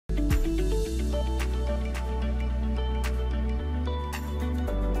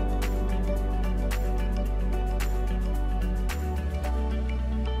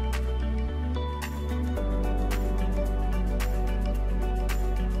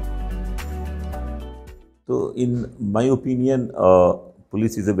So, in my opinion,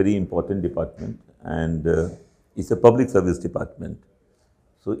 police is a very important department and it's a public service department.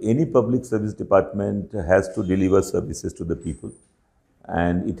 So, any public service department has to deliver services to the people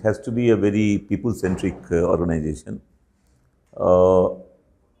and it has to be a very people-centric organization. Uh,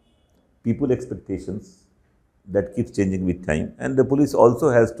 People expectations that keeps changing with time and the police also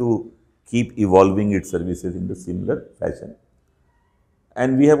has to keep evolving its services in the similar fashion.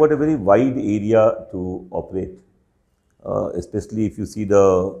 And we have got a very wide area to operate, especially if you see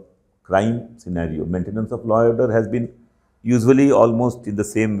the crime scenario. Maintenance of law and order has been usually almost in the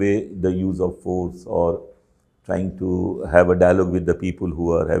same way, the use of force or trying to have a dialogue with the people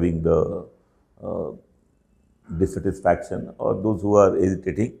who are having the uh, dissatisfaction or those who are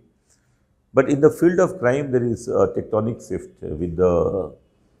hesitating. But in the field of crime, there is a tectonic shift with the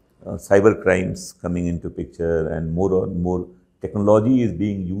cyber crimes coming into picture and more technology is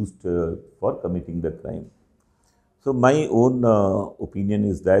being used for committing the crime. So my own opinion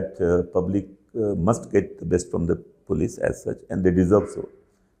is that public must get the best from the police as such and they deserve so.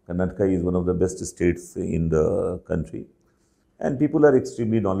 Karnataka is one of the best states in the country and people are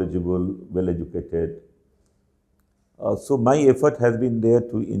extremely knowledgeable, well educated. So my effort has been there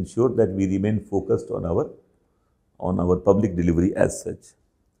to ensure that we remain focused on our public delivery as such.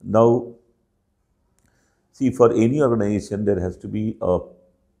 Now, see, for any organization, there has to be a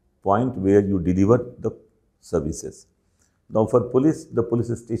point where you deliver the services. Now, for police, the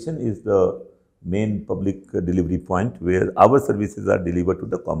police station is the main public delivery point where our services are delivered to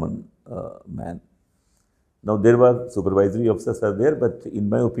the common man. Now, there were supervisory officers are there, but in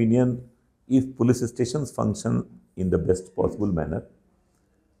my opinion, if police stations function in the best possible manner,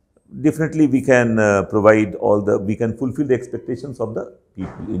 definitely we can we can fulfill the expectations of the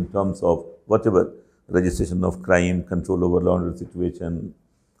people in terms of whatever registration of crime, control over law and order situation,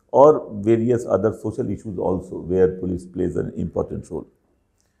 or various other social issues also where police plays an important role.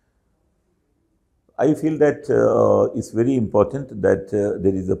 I feel that it's very important that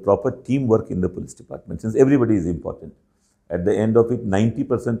there is a proper teamwork in the police department since everybody is important. At the end of it,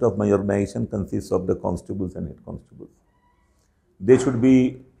 90% of my organization consists of the constables and head constables. They should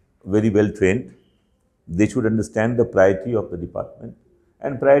be very well trained. They should understand the priority of the department.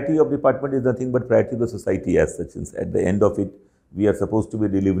 And priority of department is nothing but priority of the society as such. Since at the end of it, we are supposed to be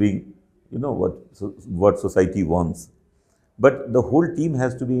delivering, what society wants. But the whole team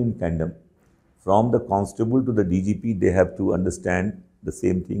has to be in tandem. From the constable to the DGP, they have to understand the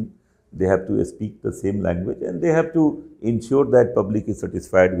same thing. They have to speak the same language and they have to ensure that public is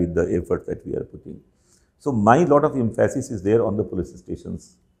satisfied with the effort that we are putting. So my lot of emphasis is there on the police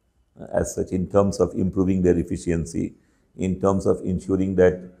stations as such in terms of improving their efficiency, in terms of ensuring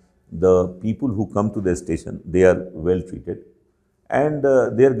that the people who come to the station, they are well treated and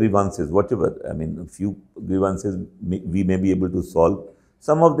their grievances, whatever, I mean, a few grievances we may be able to solve.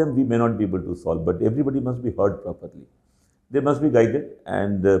 Some of them we may not be able to solve, but everybody must be heard properly. They must be guided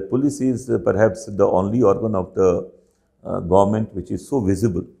and police is perhaps the only organ of the government which is so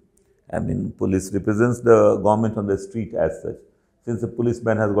visible. I mean, police represents the government on the street as such. Since the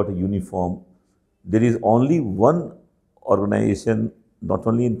policeman has got a uniform, there is only one organization, not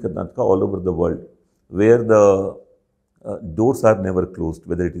only in Karnataka, all over the world, where the doors are never closed,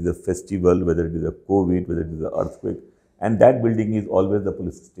 whether it is a festival, whether it is a COVID, whether it is an earthquake, and that building is always the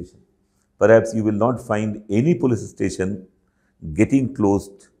police station. Perhaps you will not find any police station getting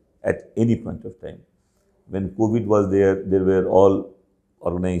closed at any point of time. When COVID was there, there were all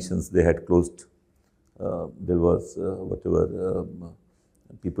organizations, they had closed. There was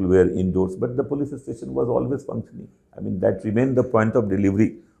people were indoors, but the police station was always functioning. I mean, that remained the point of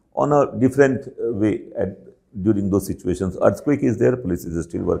delivery on a different way during those situations. Earthquake is there, police is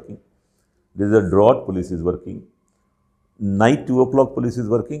still working. There is a drought, police is working. Night 2 o'clock police is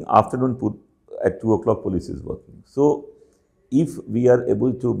working, afternoon at 2 o'clock police is working. So, if we are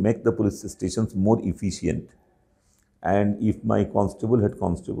able to make the police stations more efficient and if my constable, head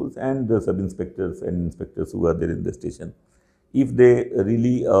constables and the sub-inspectors and inspectors who are there in the station, if they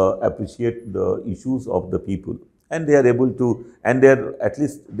really appreciate the issues of the people and they are able to, and they are at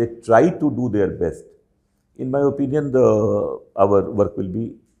least they try to do their best, in my opinion, our work will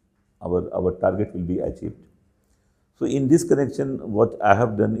be, our target will be achieved. So in this connection, what I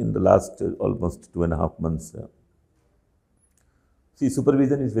have done in the last almost 2.5 months, see,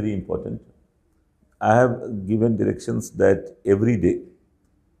 supervision is very important. I have given directions that every day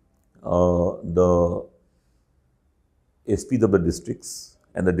the SPs of the districts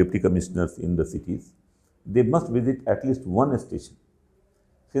and the deputy commissioners in the cities, they must visit at least one station.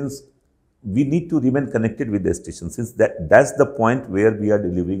 Since we need to remain connected with the station, since that's the point where we are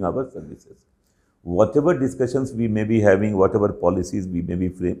delivering our services. Whatever discussions we may be having, whatever policies we may be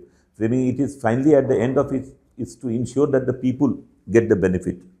framing, it is finally at the end of it is to ensure that the people get the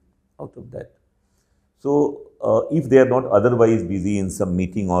benefit out of that. So, if they are not otherwise busy in some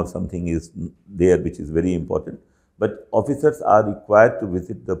meeting or something is there which is very important, but officers are required to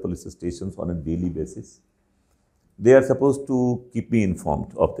visit the police stations on a daily basis. They are supposed to keep me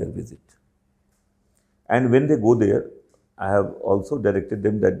informed of their visit. And when they go there, I have also directed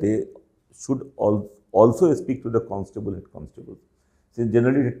them that they should also speak to the constable, head constables. Since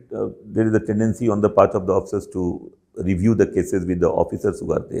generally there is a tendency on the part of the officers to review the cases with the officers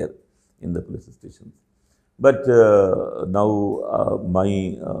who are there in the police stations. But now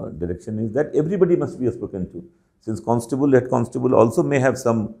my direction is that everybody must be spoken to. Since constable, head constable also may have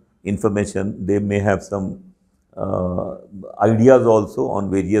some information, they may have some ideas also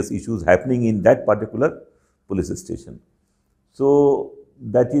on various issues happening in that particular police station. So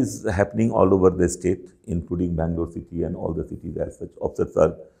that is happening all over the state, including Bangalore city and all the cities as such. Officers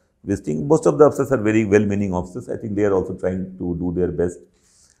are visiting. Most of the officers are very well-meaning officers. I think they are also trying to do their best.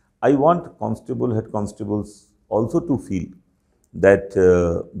 I want constable, head constables also to feel that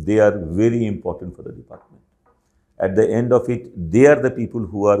they are very important for the department. At the end of it, they are the people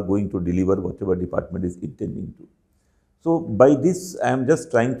who are going to deliver whatever department is intending to. So by this, I am just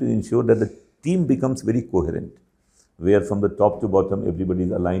trying to ensure that the team becomes very coherent, where from the top to bottom, everybody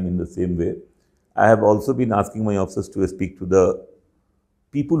is aligned in the same way. I have also been asking my officers to speak to the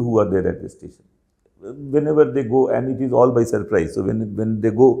people who are there at the station. Whenever they go, and it is all by surprise. So when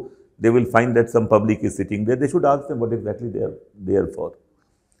they go, they will find that some public is sitting there. They should ask them what exactly they are there for.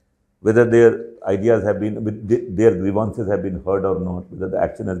 Whether their ideas have been, their grievances have been heard or not, whether the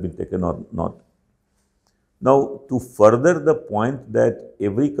action has been taken or not. Now, to further the point that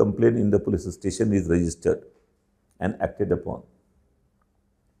every complaint in the police station is registered and acted upon.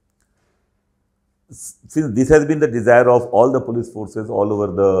 Since this has been the desire of all the police forces all over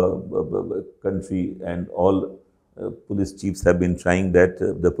the country, and all police chiefs have been trying that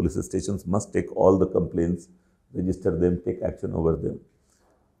the police stations must take all the complaints, register them, take action over them.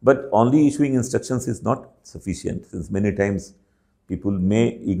 But only issuing instructions is not sufficient, since many times people may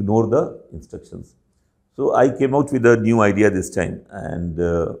ignore the instructions. So I came out with a new idea this time, and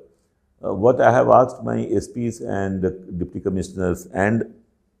what I have asked my SPs and deputy commissioners and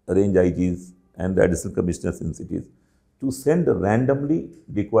range IGs and the additional commissioners in cities to send randomly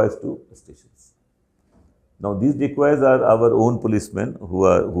decoys to stations. Now these decoys are our own policemen who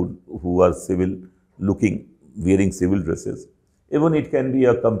are civil looking, wearing civil dresses. Even it can be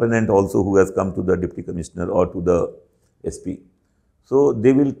a complainant also who has come to the deputy commissioner or to the SP. So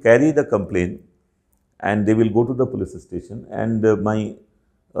they will carry the complaint and they will go to the police station, and my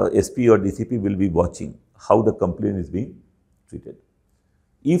SP or DCP will be watching how the complaint is being treated.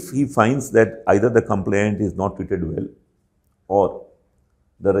 If he finds that either the complaint is not treated well or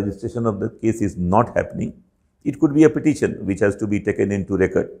the registration of the case is not happening, it could be a petition which has to be taken into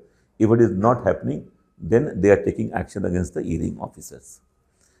record. If it is not happening, then they are taking action against the hearing officers.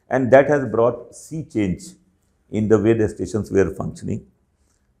 And that has brought sea change in the way the stations were functioning.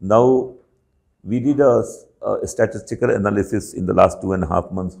 Now, we did a statistical analysis in the last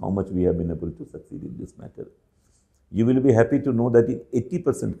 2.5 months, how much we have been able to succeed in this matter. You will be happy to know that in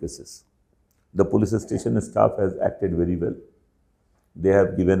 80% cases, the police station staff has acted very well. They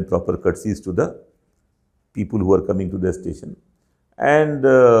have given proper courtesies to the people who are coming to the station, and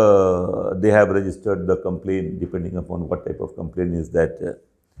they have registered the complaint depending upon what type of complaint is that.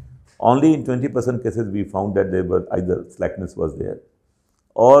 Only in 20% cases we found that there were either slackness was there,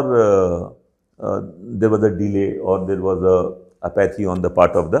 or there was a delay, or there was a apathy on the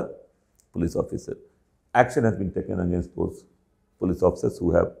part of the police officer. Action has been taken against those police officers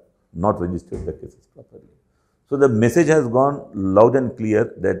who have not registered the cases properly. So the message has gone loud and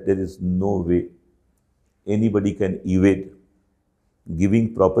clear that there is no way anybody can evade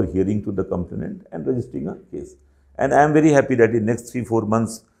giving proper hearing to the complainant and registering a case. And I am very happy that in next 3-4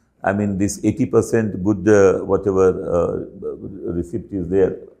 months, I mean, this 80% good whatever receipt is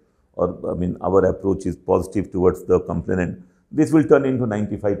there, or I mean, our approach is positive towards the complainant. This will turn into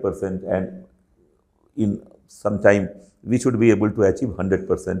 95%, and in some time we should be able to achieve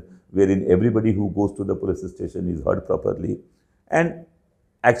 100%, wherein everybody who goes to the police station is heard properly and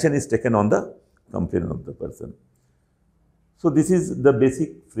action is taken on the complaint of the person. So this is the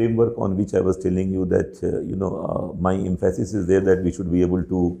basic framework on which I was telling you that my emphasis is there that we should be able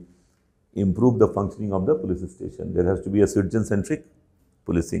to improve the functioning of the police station. There has to be a citizen-centric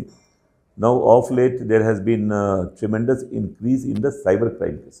policing. Now, of late, there has been a tremendous increase in the cyber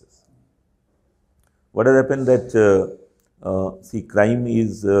crime cases. What has happened that, see, crime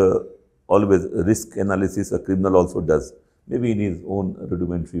is always risk analysis a criminal also does, maybe in his own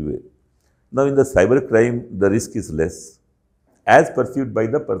rudimentary way. Now, in the cyber crime, the risk is less as perceived by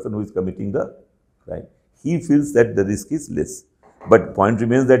the person who is committing the crime. He feels that the risk is less. But point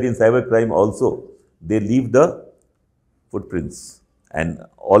remains that in cyber crime also, they leave the footprints. And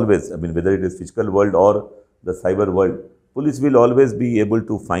always, I mean, whether it is physical world or the cyber world, police will always be able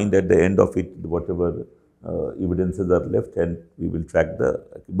to find at the end of it whatever evidences are left, and we will track the.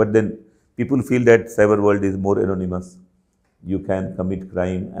 But then people feel that cyber world is more anonymous. You can commit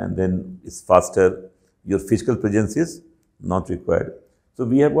crime and then it's faster. Your physical presence is not required. So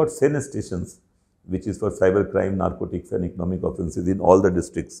we have got SEN stations, which is for cyber crime, narcotics and economic offences in all the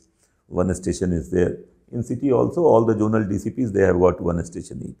districts. One station is there. In city also, all the zonal DCPs, they have got one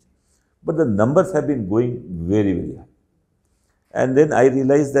station each. But the numbers have been going very, very high. And then I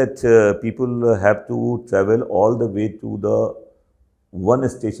realized that people have to travel all the way to the one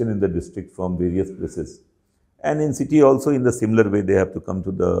station in the district from various places. And in city also, in the similar way, they have to come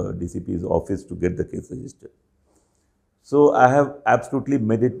to the DCP's office to get the case registered. So I have absolutely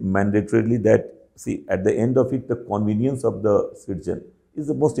made it mandatorily that, see, at the end of it, the convenience of the citizen is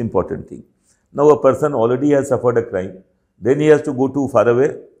the most important thing. Now, a person already has suffered a crime, then he has to go to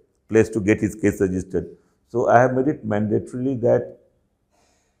faraway place to get his case registered. So I have made it mandatorily that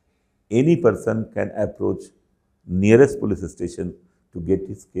any person can approach nearest police station to get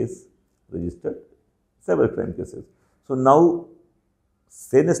his case registered, cyber crime cases. So now,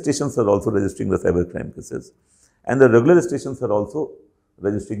 SEN stations are also registering the cyber crime cases, and the regular stations are also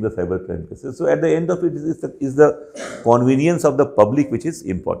registering the cyber crime cases. So at the end of it is the convenience of the public which is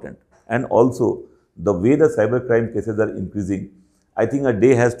important, and also the way the cyber crime cases are increasing. I think a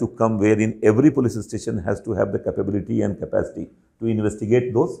day has to come wherein every police station has to have the capability and capacity to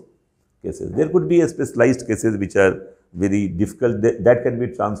investigate those cases. There could be a specialized cases which are very difficult, that can be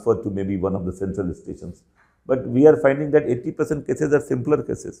transferred to maybe one of the central stations. But we are finding that 80% cases are simpler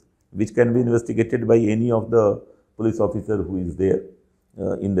cases, which can be investigated by any of the police officer who is there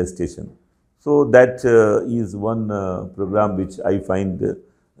in the station. So that is one program which I find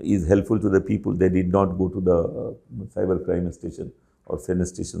is helpful to the people. They did not go to the cyber crime station or SEN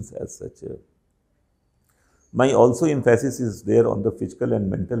stations as such. My also emphasis is there on the physical and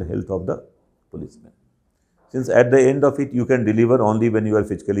mental health of the policeman. Since at the end of it, you can deliver only when you are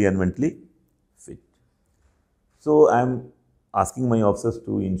physically and mentally fit. So I am asking my officers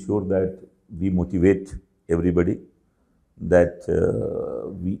to ensure that we motivate everybody, that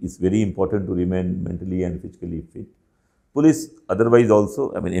it's very important to remain mentally and physically fit. Police otherwise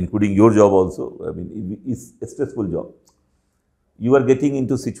also, I mean, including your job also, I mean, it's a stressful job. You are getting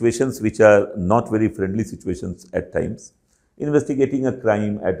into situations which are not very friendly situations at times. Investigating a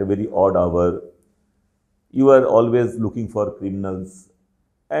crime at a very odd hour, you are always looking for criminals,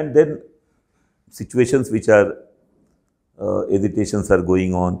 and then situations which are hesitations are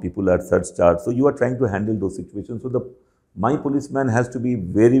going on, people are search charged. So you are trying to handle those situations. So my policeman has to be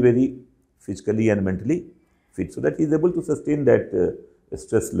very, very physically and mentally fit so that he is able to sustain that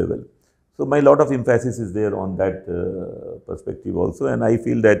stress level. So my lot of emphasis is there on that perspective also, and I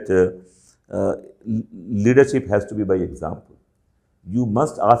feel that leadership has to be by example. You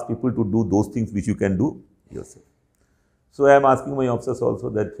must ask people to do those things which you can do yourself. So I am asking my officers also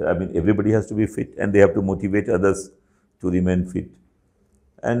that, I mean, everybody has to be fit and they have to motivate others to remain fit.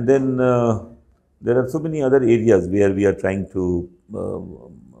 And then there are so many other areas where we are trying to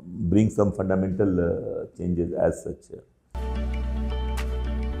bring some fundamental changes as such.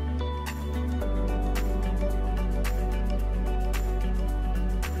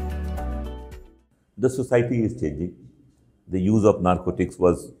 The society is changing. The use of narcotics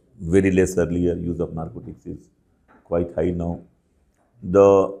was very less earlier. Use of narcotics is quite high now.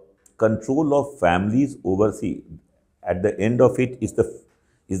 The control of families oversee. At the end of it is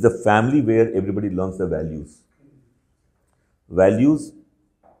the family where everybody learns the values. Values,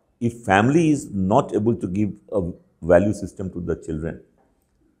 if family is not able to give a value system to the children,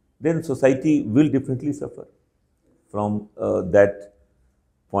 then society will definitely suffer from that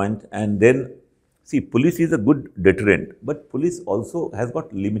point. And then, see, police is a good deterrent, but police also has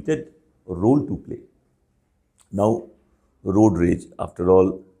got limited role to play. Now, road rage, after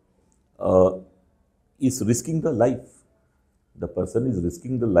all, is risking the life. The person is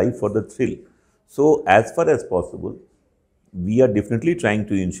risking the life for the thrill. So, as far as possible, we are definitely trying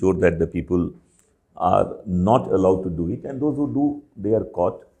to ensure that the people are not allowed to do it, and those who do, they are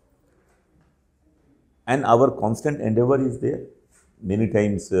caught. And our constant endeavor is there. Many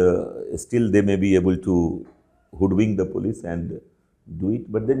times, still they may be able to hoodwink the police and do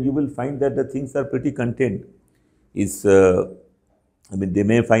it, but then you will find that the things are pretty contained. Is I mean, they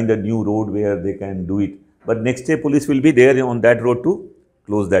may find a new road where they can do it, but next day police will be there on that road to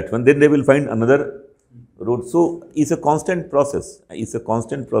close that one. Then they will find another road. So it's a constant process. It's a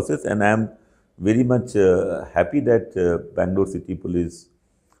constant process, and I am very much happy that Bangalore City Police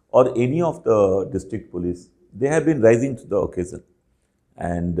or any of the district police, they have been rising to the occasion,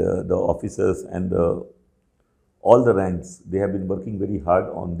 and the officers and all the ranks, they have been working very hard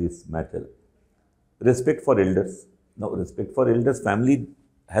on this matter. Respect for elders. Now, respect for elders, family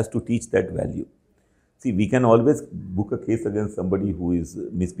has to teach that value. See, we can always book a case against somebody who is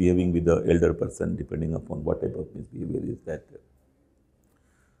misbehaving with the elder person, depending upon what type of misbehavior is that.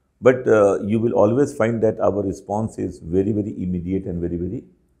 But you will always find that our response is very, very immediate and very, very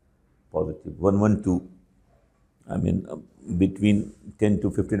positive. 112, I mean, between 10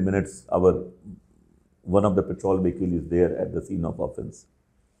 to 15 minutes, one of the patrol vehicle is there at the scene of offense.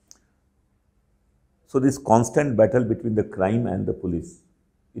 So this constant battle between the crime and the police,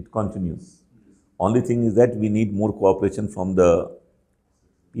 it continues. Only thing is that we need more cooperation from the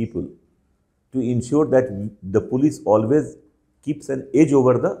people to ensure that the police always keeps an edge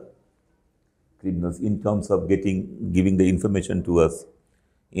over the criminals in terms of giving the information to us,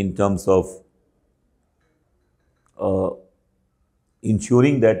 in terms of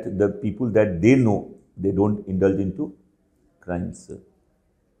ensuring that the people that they know, they don't indulge into crimes.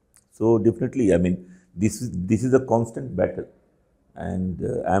 So definitely, I mean, this is a constant battle, and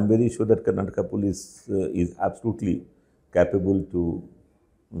I am very sure that Karnataka Police is absolutely capable to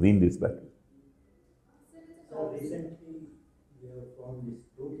win this battle. So recently, we have found these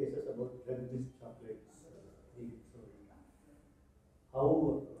two cases about drug mixed chocolates. So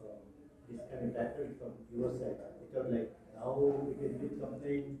how this can be tackled from your side? Because like now it is being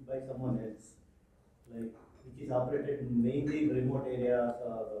complained by someone else, like which is operated mainly in remote areas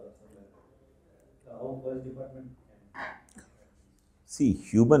or somewhere. So how police department can? See,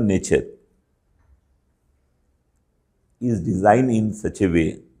 human nature is designed in such a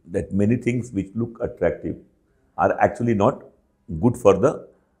way that many things which look attractive are actually not good for the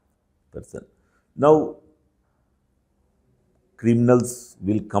person. Now, criminals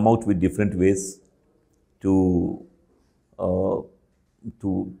will come out with different ways to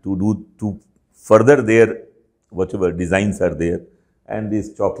to further their whatever designs are there, and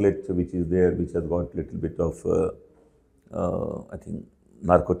this chocolate which is there, which has got little bit of I think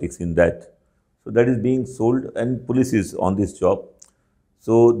narcotics in that. So that is being sold, and police is on this job.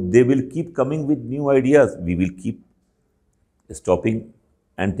 So they will keep coming with new ideas. We will keep stopping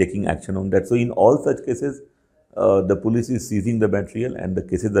and taking action on that. So in all such cases, the police is seizing the material, and the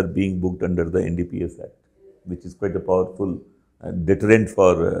cases are being booked under the NDPS Act, which is quite a powerful deterrent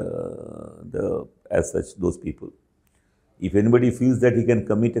for as such those people. If anybody feels that he can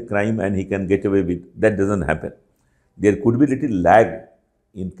commit a crime and he can get away with, that doesn't happen. There could be little lag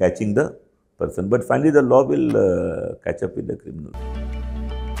in catching the person, but finally the law will catch up with the criminal.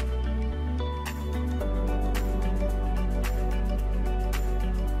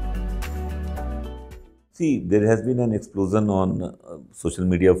 See, there has been an explosion on social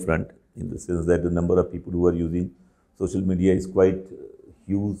media front, in the sense that the number of people who are using social media is quite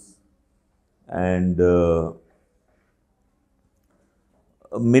huge, and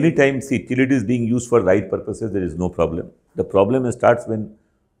many times, see, till it is being used for right purposes, there is no problem. The problem starts when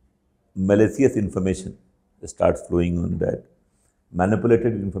malicious information starts flowing on that,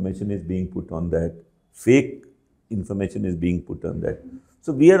 manipulated information is being put on that, fake information is being put on that.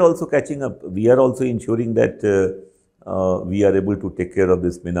 So we are also catching up. We are also ensuring that we are able to take care of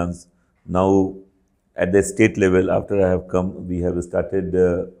this menace. Now, at the state level, after I have come, we have started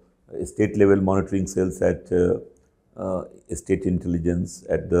state level monitoring cells at state intelligence,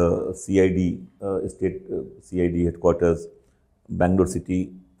 at the CID, state CID headquarters, Bangalore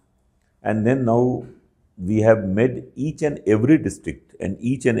City. And then now we have made each and every district and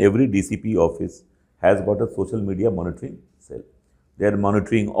each and every DCP office has got a social media monitoring cell. They are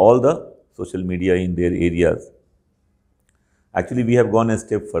monitoring all the social media in their areas. Actually, we have gone a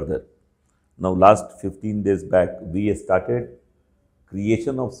step further. Now, last 15 days back, we started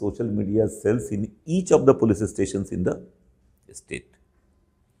creation of social media cells in each of the police stations in the state.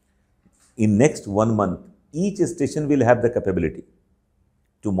 In next 1 month, each station will have the capability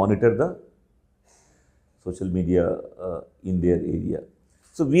to monitor the social media in their area.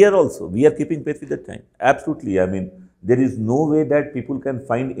 So we are keeping pace with the time. Absolutely. I mean, there is no way that people can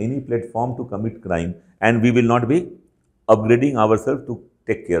find any platform to commit crime, and we will not be upgrading ourselves to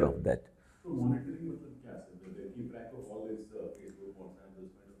take care of that. So monitoring मतलब क्या है? They keep track of all this Facebook, WhatsApp, this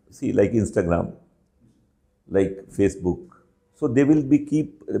kind of. See, like Instagram, like Facebook. So they will be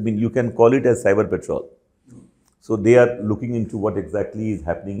I mean, you can call it as cyber patrol. So they are looking into what exactly is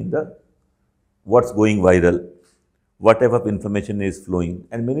happening in the, what's going viral, what type of information is flowing.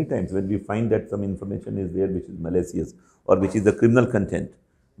 And many times when we find that some information is there which is malicious or which is the criminal content,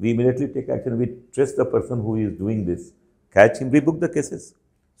 we immediately take action. We trace the person who is doing this, catch him, we book the cases.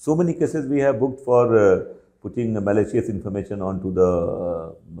 So many cases we have booked for putting malicious information onto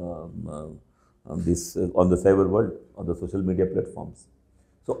the on the cyber world, on the social media platforms.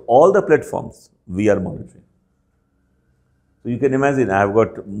 So all the platforms we are monitoring. So you can imagine, I have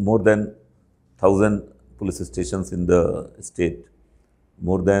got more than 1,000 police stations in the state,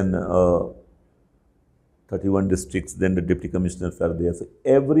 more than 31 districts, then the deputy commissioners are there. So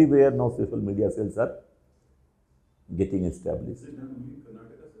everywhere now social media cells are getting established. Is it done only in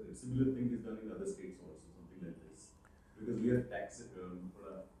Karnataka, sir? A similar thing is done in other states also, something like this? Because we are tax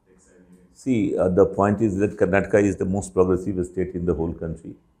See, the point is that Karnataka is the most progressive state in the whole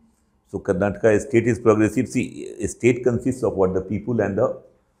country. So Karnataka state is progressive. See, a state consists of what? The people and the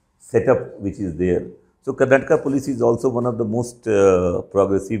setup which is there. So Karnataka police is also one of the most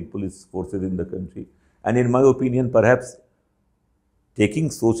progressive police forces in the country. And in my opinion, perhaps taking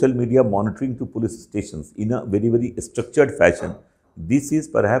social media monitoring to police stations in a very, very structured fashion, this is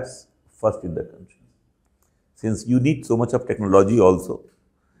perhaps first in the country. Since you need so much of technology also,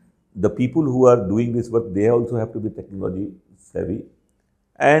 the people who are doing this work, they also have to be technology savvy.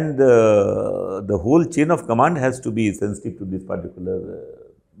 And the whole chain of command has to be sensitive to this particular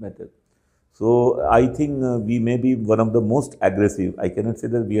method. So I think we may be one of the most aggressive. I cannot say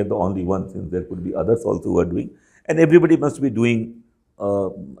that we are the only one, since there could be others also who are doing. And everybody must be doing,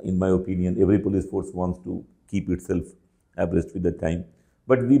 in my opinion, every police force wants to keep itself abreast with the time.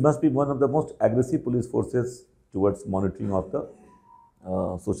 But we must be one of the most aggressive police forces towards monitoring of the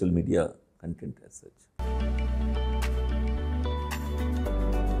social media content as such.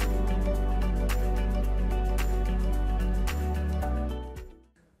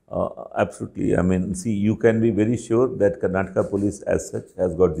 Absolutely. I mean, see, you can be very sure that Karnataka police as such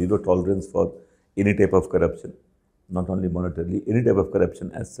has got zero tolerance for any type of corruption, not only monetarily, any type of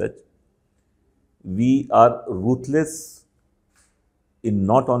corruption as such. We are ruthless in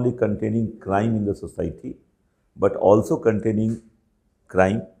not only containing crime in the society, but also containing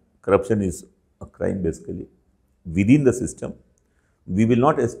crime. Corruption is a crime basically within the system. We will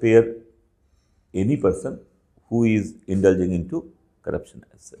not spare any person who is indulging into corruption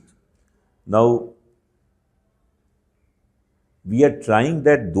as such. Now, we are trying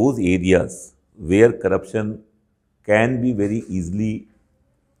that those areas where corruption can be very easily,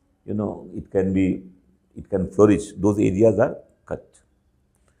 it can flourish, those areas are cut.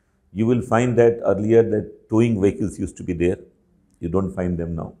 You will find that earlier that towing vehicles used to be there. You don't find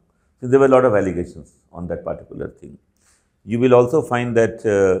them now. So there were a lot of allegations on that particular thing. You will also find that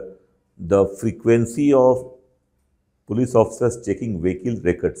the frequency of police officers checking vehicle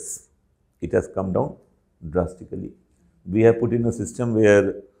records, it has come down drastically. We have put in a system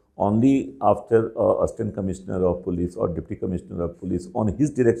where only after assistant commissioner of police or deputy commissioner of police, on his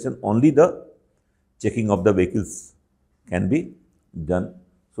direction, only the checking of the vehicles can be done.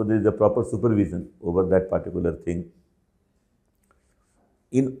 So there is a proper supervision over that particular thing.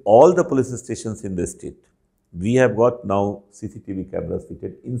 In all the police stations in the state, we have got now CCTV cameras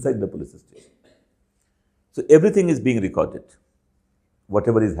fitted inside the police station. So everything is being recorded,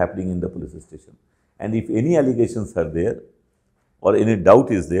 whatever is happening in the police station. And if any allegations are there or any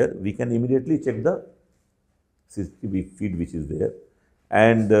doubt is there, we can immediately check the CCTV feed which is there.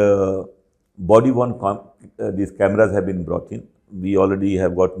 And body-worn these cameras have been brought in. We already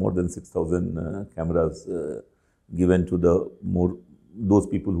have got more than 6,000 cameras given to those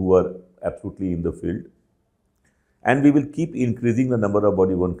people who are absolutely in the field. And we will keep increasing the number of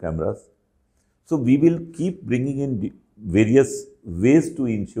body-worn cameras. So we will keep bringing in various ways to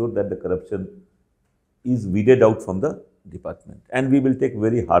ensure that the corruption is weeded out from the department. And we will take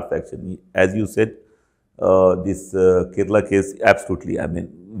very hard action. As you said, this Kerala case, absolutely, I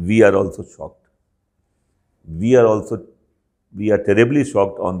mean, we are also shocked. We are terribly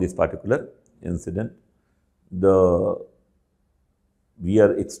shocked on this particular incident. We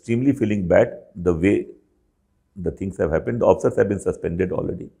are extremely feeling bad the way the things have happened. The officers have been suspended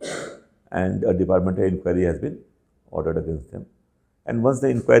already, and a departmental inquiry has been ordered against them. And once the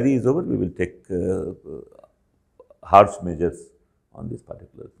inquiry is over, we will take harsh measures on this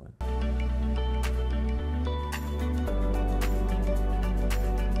particular point.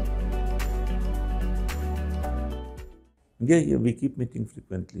 Yeah, we keep meeting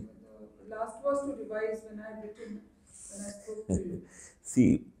frequently. Last was to revise when I had written, when I spoke to you.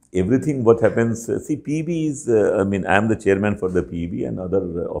 See, everything what happens, see, PEB is, I mean, I am the chairman for the PEB and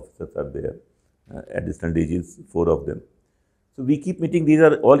other officers are there. additional DGs, 4 of them. So we keep meeting. These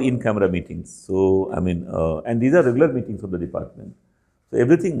are all in-camera meetings. So I mean, and these are regular meetings of the department. So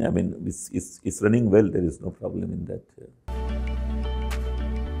everything, I mean, is running well. There is no problem in that.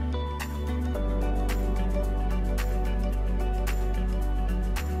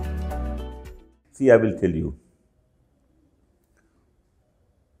 See, I will tell you.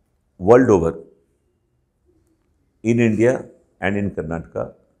 World over, in India and in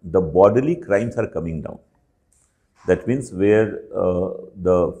Karnataka, the bodily crimes are coming down. That means where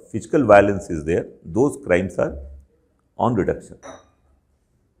the physical violence is there, those crimes are on reduction.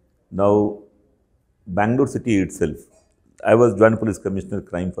 Now, Bangalore city itself, I was Joint Police Commissioner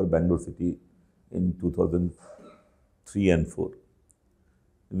Crime for Bangalore city in 2003 and 4.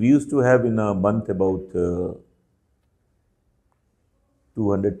 We used to have in a month about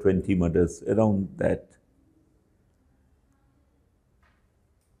 220 murders, around that.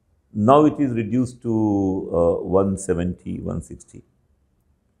 Now it is reduced to 170, 160.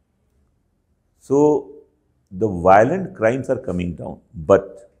 So the violent crimes are coming down,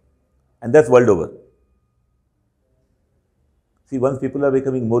 and that's world over. See, once people are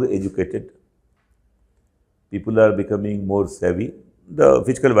becoming more educated, people are becoming more savvy, the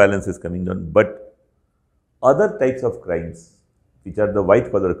physical violence is coming down. But other types of crimes, which are the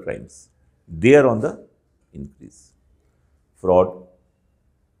white collar crimes, they are on the increase. Fraud,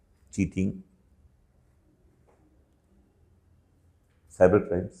 cheating, cyber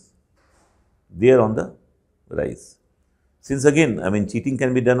crimes, they are on the rise. Since again, I mean, cheating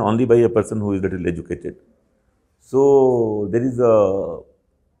can be done only by a person who is little educated. So there is a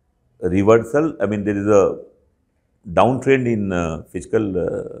reversal, I mean, there is a downtrend in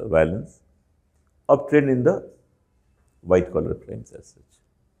physical violence, uptrend in the white collar crimes as such.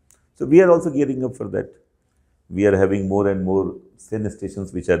 So we are also gearing up for that. We are having more and more SEN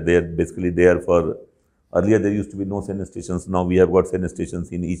stations which are there. Basically, they are for, earlier there used to be no SEN stations, now we have got SEN stations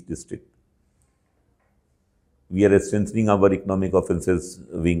in each district. We are strengthening our economic offences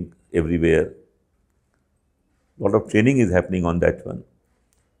wing everywhere. A lot of training is happening on that one.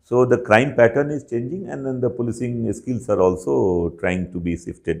 So the crime pattern is changing, and then the policing skills are also trying to be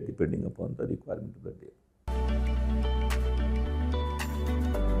shifted depending upon the requirement of the day.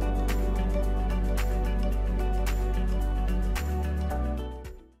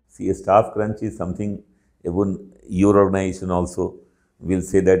 See, a staff crunch is something, even your organization also will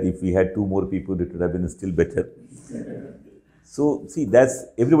say that if we had 2 more people, it would have been still better. So, see, that's,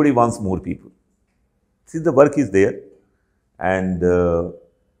 everybody wants more people. See, the work is there, and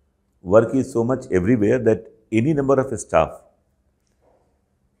work is so much everywhere that any number of staff,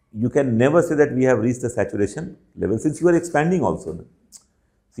 you can never say that we have reached the saturation level, since you are expanding also.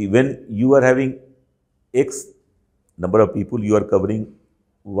 See, when you are having X number of people, you are covering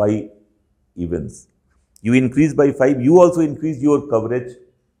Y events. You increase by 5, you also increase your coverage.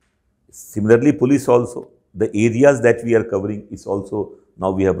 Similarly, police also, the areas that we are covering is also,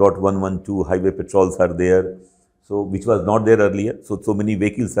 now we have brought 112, highway patrols are there, so which was not there earlier. So many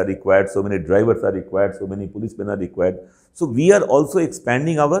vehicles are required, so many drivers are required, so many policemen are required. So we are also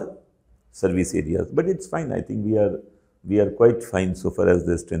expanding our service areas, but it's fine. I think we are quite fine so far as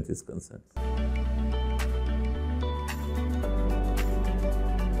the strength is concerned.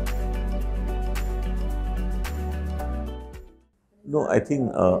 No, I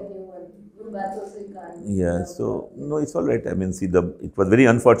think, yeah, so, no, it's all right. I mean, see, it was very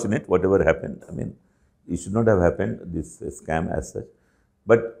unfortunate, whatever happened. I mean, it should not have happened, this scam as such.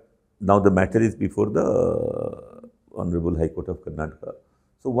 But now the matter is before the Honorable High Court of Karnataka.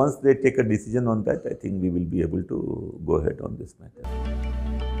 So once they take a decision on that, I think we will be able to go ahead on this matter.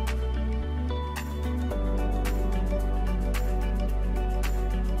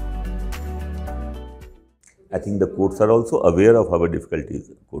 I think the courts are also aware of our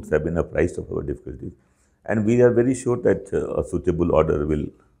difficulties. Courts have been apprised of our difficulties, and we are very sure that a suitable order will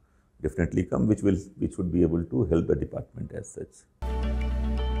definitely come, which would be able to help the department as such.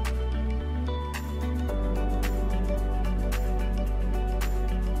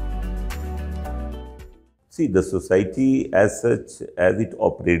 See, the society as such, as it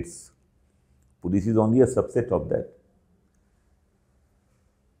operates, police is only a subset of that.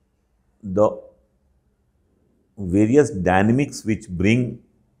 The various dynamics which bring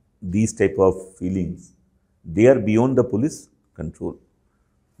these type of feelings, they are beyond the police control.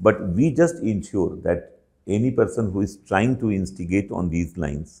 But we just ensure that any person who is trying to instigate on these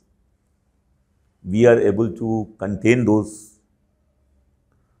lines, we are able to contain those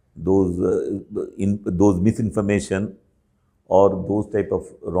misinformation or those type of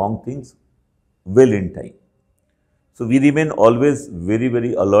wrong things well in time. So we remain always very,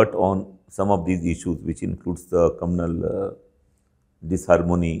 very alert on some of these issues, which includes the communal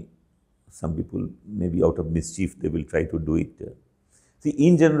disharmony. Some people, maybe out of mischief, they will try to do it. See,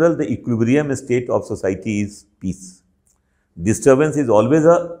 in general, the equilibrium state of society is peace. Disturbance is always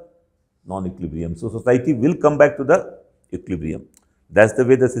a non-equilibrium. So society will come back to the equilibrium. That's the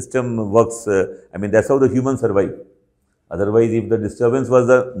way the system works. I mean, that's how the humans survive. Otherwise, if the disturbance was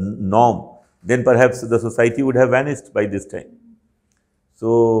the norm, then perhaps the society would have vanished by this time.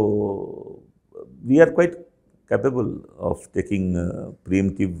 So we are quite capable of taking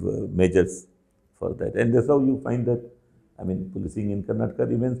preemptive measures for that. And that's how you find that, I mean, policing in Karnataka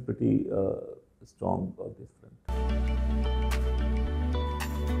remains pretty strong on this front.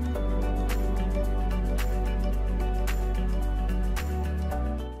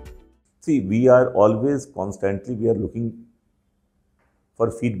 See, we are always constantly, we are looking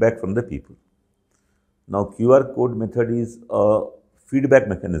for feedback from the people. Now, QR code method is a feedback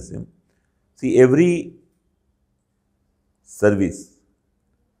mechanism. See, every service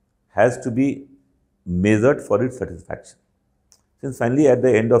has to be measured for its satisfaction. Since finally at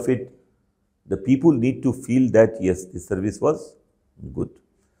the end of it, the people need to feel that yes, this service was good.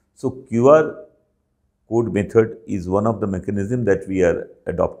 So, QR code method is one of the mechanisms that we are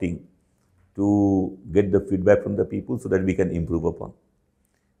adopting to get the feedback from the people so that we can improve upon.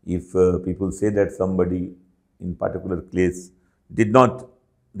 If people say that somebody in particular place did not,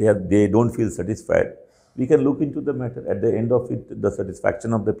 they don't feel satisfied, we can look into the matter. At the end of it, the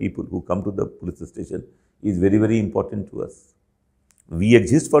satisfaction of the people who come to the police station is very, very important to us. We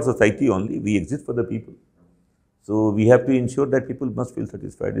exist for society only, we exist for the people. So we have to ensure that people must feel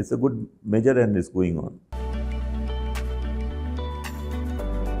satisfied. It's a good measure and it's going on.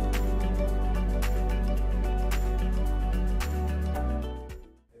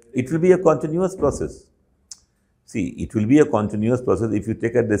 It will be a continuous process. See, it will be a continuous process if you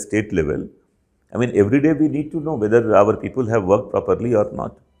take at the state level. I mean, every day we need to know whether our people have worked properly or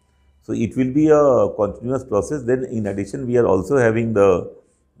not. So it will be a continuous process. Then in addition, we are also having the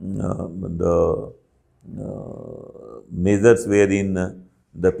measures wherein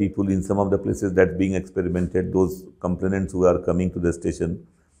the people in some of the places that being experimented, those complainants who are coming to the station,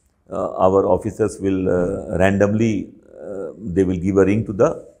 our officers will randomly, they will give a ring to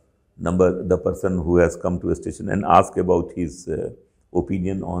the person who has come to a station and ask about his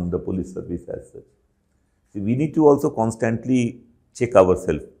opinion on the police service as such. See, we need to also constantly check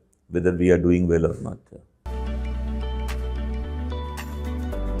ourselves whether we are doing well or not.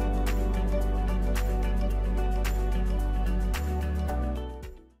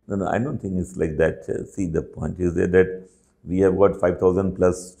 No, I don't think it's like that. See, the point is that we have got 5,000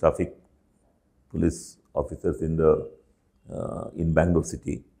 plus traffic police officers in Bangalore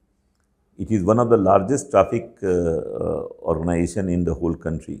city. It is one of the largest traffic organization in the whole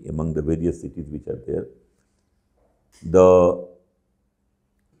country among the various cities which are there. The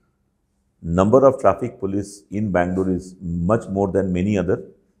number of traffic police in Bangalore is much more than many other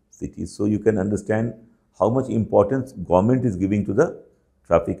cities. So you can understand how much importance government is giving to the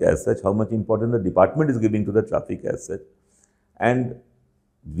traffic as such, how much importance the department is giving to the traffic as such. And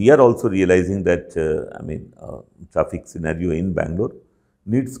we are also realizing that, traffic scenario in Bangalore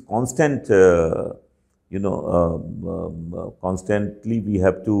needs constant, constantly we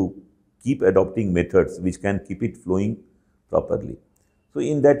have to keep adopting methods which can keep it flowing properly. So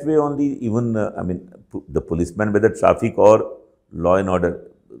in that way only, even, the policeman, whether traffic or law and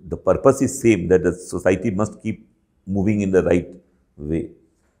order, the purpose is same, that the society must keep moving in the right way.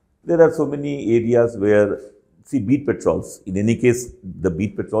 There are so many areas where, see, beat patrols, in any case, the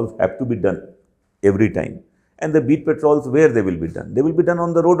beat patrols have to be done every time. And the beat patrols, where they will be done? They will be done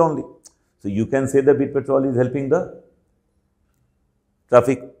on the road only. So you can say the beat patrol is helping the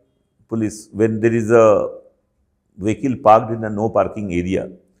traffic police when there is a vehicle parked in a no parking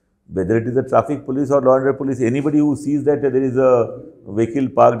area. Whether it is a traffic police or law and order police, anybody who sees that there is a vehicle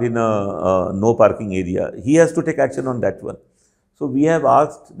parked in a no parking area, he has to take action on that one. So we have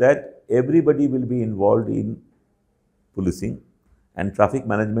asked that everybody will be involved in policing, and traffic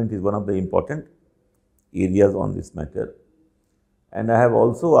management is one of the important areas on this matter. And I have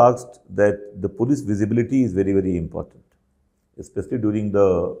also asked that the police visibility is very, very important, especially during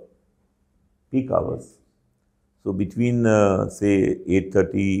the peak hours. So between say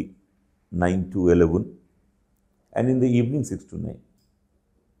 8:30, 9 to 11, and in the evening 6 to 9.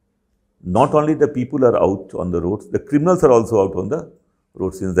 Not only the people are out on the roads, the criminals are also out on the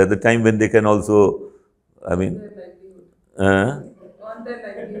roads, since that's the time when they can also,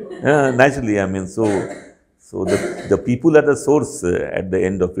 naturally, so the people are the source at the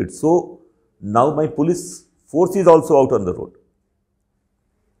end of it. So now my police Force is also out on the road.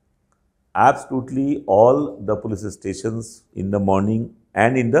 Absolutely all the police stations in the morning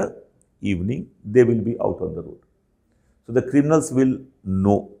and in the evening, they will be out on the road. So the criminals will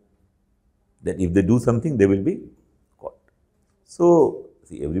know that if they do something, they will be caught. So,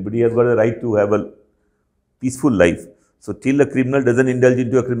 see, everybody has got a right to have a peaceful life. So, till a criminal doesn't indulge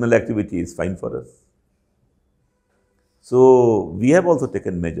into a criminal activity is fine for us. So, we have also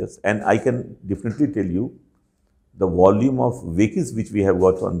taken measures, and I can definitely tell you the volume of vehicles which we have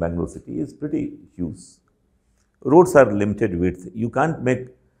got on Bangalore city is pretty huge. Roads are limited width. You can't make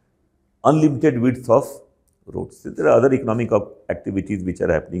unlimited width of roads. There are other economic activities which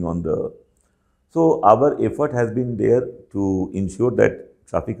are happening on the. So, our effort has been there to ensure that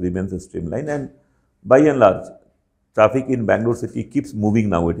traffic remains streamlined, and by and large, traffic in Bangalore city keeps moving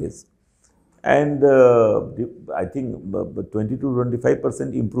nowadays. And I think 20 to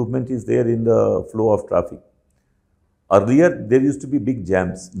 25% improvement is there in the flow of traffic. Earlier, there used to be big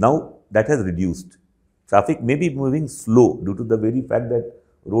jams. Now, that has reduced. Traffic may be moving slow due to the very fact that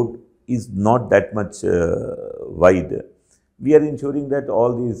road is not that much wide. We are ensuring that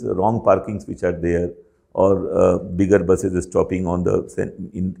all these wrong parkings which are there, or bigger buses stopping on the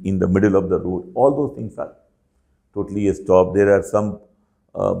in the middle of the road, all those things are totally stopped. There are some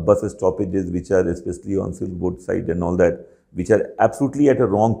bus stoppages which are especially on Silk Board side and all that, which are absolutely at a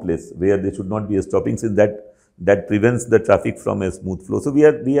wrong place where they should not be stopping, since that prevents the traffic from a smooth flow. So we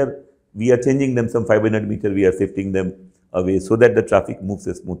are changing them some 500 meter. We are shifting them away so that the traffic moves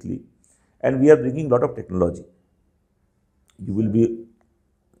smoothly, and we are bringing lot of technology. You will be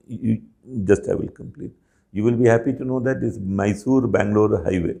I will complete. You will be happy to know that this Mysore-Bangalore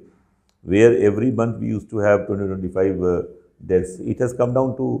highway, where every month we used to have 20-25 deaths, it has come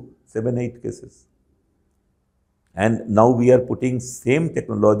down to 7-8 cases. And now we are putting same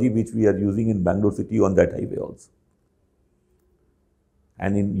technology which we are using in Bangalore city on that highway also.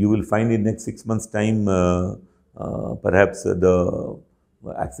 And you will find in next 6 months time, perhaps the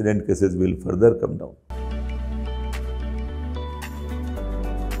accident cases will further come down.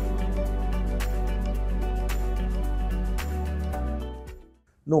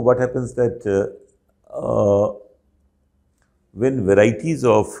 No, what happens that when varieties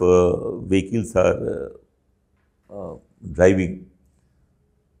of vehicles are driving,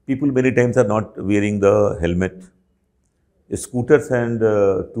 people many times are not wearing the helmet. Scooters and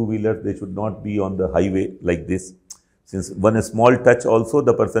two-wheelers, they should not be on the highway like this, since one small touch also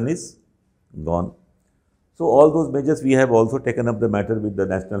the person is gone. So all those measures we have also taken up the matter with the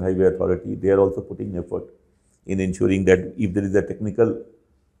National Highway Authority. They are also putting effort in ensuring that if there is a technical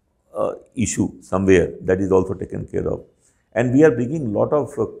issue somewhere, that is also taken care of. And we are bringing lot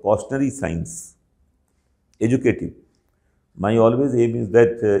of cautionary signs, educative. My always aim is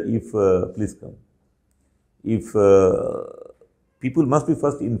that please come, if people must be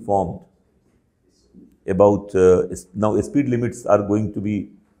first informed about, now speed limits are going to be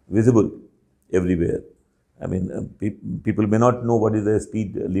visible everywhere. I mean, people may not know what is the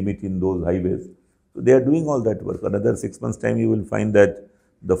speed limit in those highways. So they are doing all that work. Another 6 months time, you will find that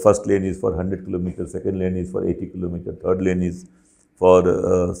the first lane is for 100 kilometers, second lane is for 80 kilometers, third lane is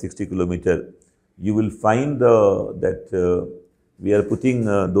for 60 kilometers. You will find that we are putting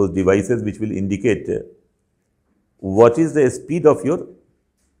those devices which will indicate what is the speed of your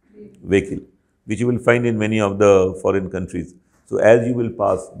vehicle, which you will find in many of the foreign countries. So as you will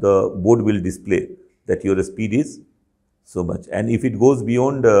pass, the board will display that your speed is so much. And if it goes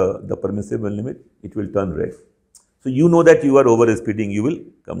beyond the permissible limit, it will turn red. So you know that you are over speeding, you will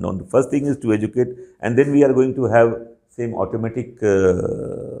come down. The first thing is to educate, and then we are going to have same automatic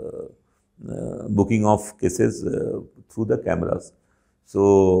booking of cases through the cameras.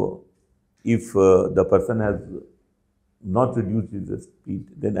 So if the person has not reduced his speed,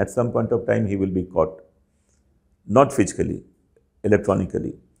 then at some point of time he will be caught, not physically,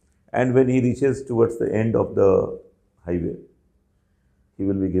 electronically. And when he reaches towards the end of the highway, he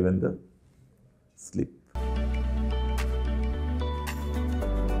will be given the slip.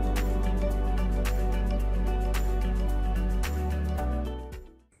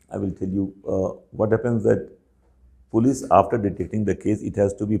 I will tell you what happens that police, after detecting the case, it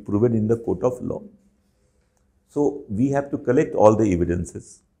has to be proven in the court of law. So we have to collect all the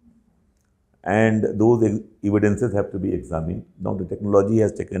evidences, and those evidences have to be examined. Now the technology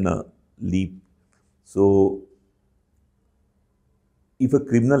has taken a leap. So if a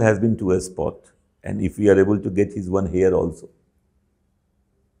criminal has been to a spot, and if we are able to get his one hair also,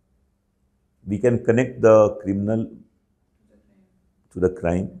 we can connect the criminal to the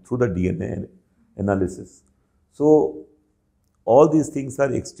crime through the DNA analysis. So all these things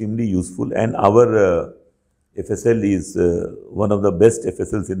are extremely useful, and our FSL is one of the best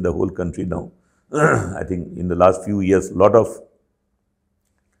FSLs in the whole country now. I think in the last few years, a lot of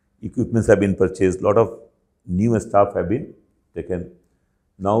equipments have been purchased, lot of new staff have been taken.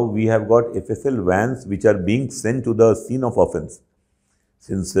 Now we have got FSL vans which are being sent to the scene of offence.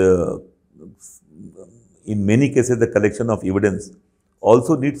 Since in many cases the collection of evidence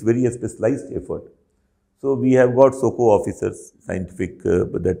also needs very specialized effort. So we have got SOCO officers, scientific,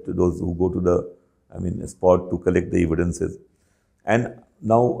 those who go to the spot to collect the evidences. And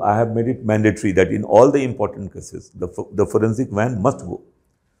now I have made it mandatory that in all the important cases, the forensic van must go,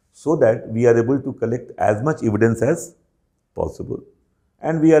 so that we are able to collect as much evidence as possible.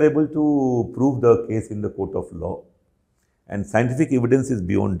 And we are able to prove the case in the court of law. And scientific evidence is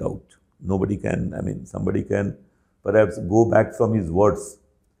beyond doubt. Nobody can, somebody can perhaps go back from his words,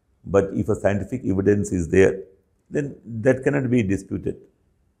 but if a scientific evidence is there, then that cannot be disputed.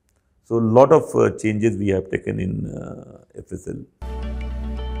 So, a lot of changes we have taken in FSL.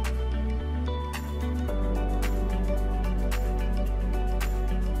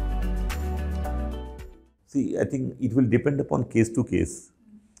 See, I think it will depend upon case to case,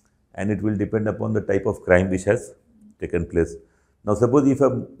 and it will depend upon the type of crime which has taken place. Now, suppose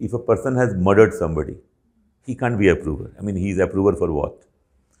if a person has murdered somebody, he can't be approver. He is approver for what?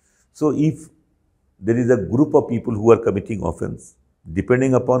 So, if there is a group of people who are committing offence,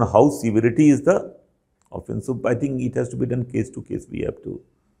 depending upon how severity is the offence, so I think it has to be done case to case. We have to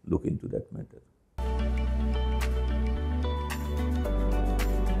look into that matter.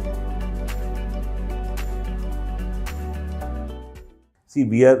 See,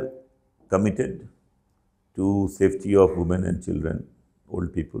 we are committed to safety of women and children,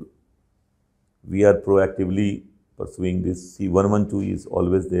 old people. We are proactively pursuing this. See, 112 is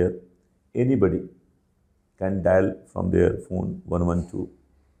always there. Anybody can dial from their phone 112,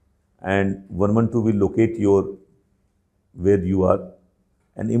 and 112 will locate where you are,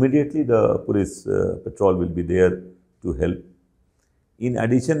 and immediately the police patrol will be there to help. In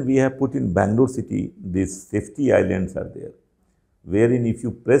addition, we have put in Bangalore city, these safety islands are there, wherein if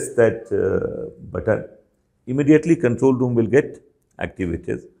you press that button, immediately control room will get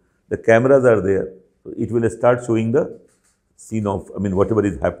activated. The cameras are there, so it will start showing the scene of, whatever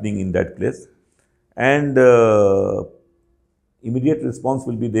is happening in that place, and immediate response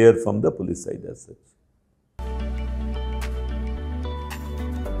will be there from the police side as such.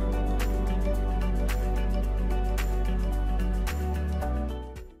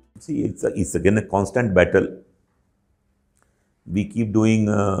 See, it's again a constant battle. We keep doing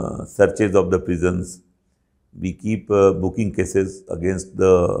searches of the prisons. We keep booking cases against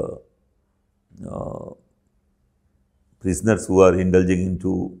the prisoners who are indulging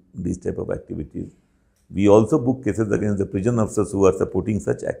into these type of activities. We also book cases against the prison officers who are supporting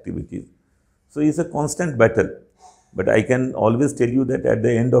such activities. So, it's a constant battle. But I can always tell you that at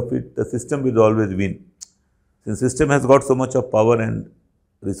the end of it, the system will always win. Since system has got so much of power and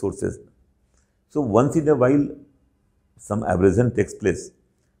resources. So, once in a while, some aberration takes place.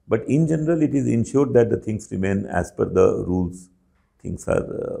 But in general, it is ensured that the things remain as per the rules. Things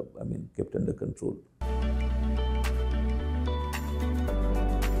are, kept under control.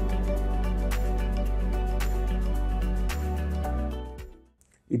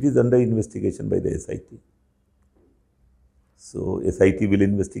 It is under investigation by the SIT. So, SIT will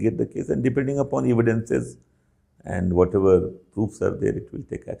investigate the case, and depending upon evidences and whatever proofs are there, it will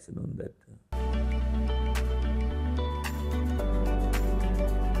take action on that.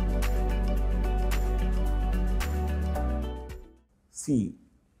 See,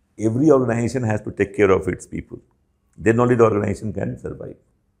 every organization has to take care of its people. Then only the organization can survive.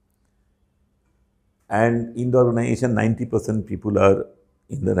 And in the organization, 90% people are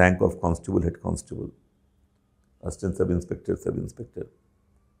in the rank of constable, head constable, assistant sub-inspector, sub-inspector.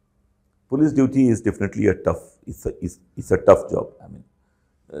 Police duty is definitely it's a tough job.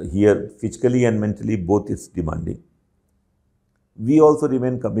 Here physically and mentally both is demanding. We also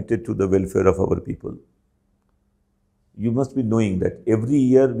remain committed to the welfare of our people. You must be knowing that every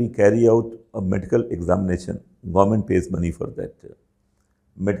year we carry out a medical examination. Government pays money for that.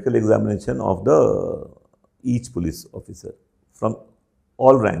 Medical examination of each police officer from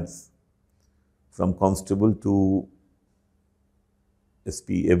all ranks, from constable to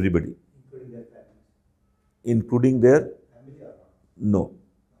SP, everybody. Including their families? Including their? Family or not? No.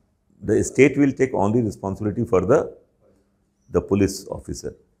 The state will take only responsibility for the police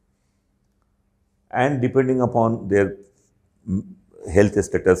officer. And depending upon their health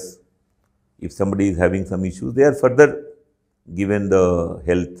status, if somebody is having some issues, they are further given the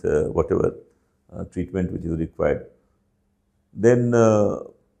health, whatever treatment which is required. Then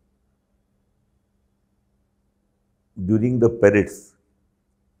during the parades,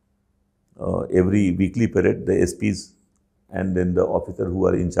 every weekly parade, the SPs and then the officer who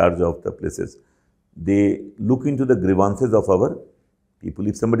are in charge of the places, they look into the grievances of our people.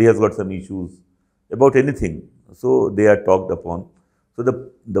 If somebody has got some issues about anything, so they are talked upon. So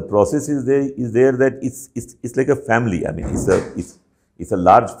the process is there that it's like a family. I mean, it's a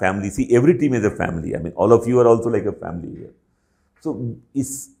large family. See, every team is a family. I mean, all of you are also like a family here. So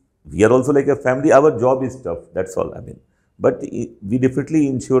we are also like a family. Our job is tough. That's all. I mean, but we definitely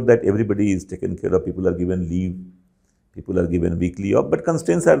ensure that everybody is taken care of. People are given leave. People are given weekly off. But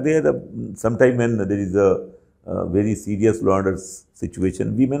constraints are there. Sometime when there is a very serious law and order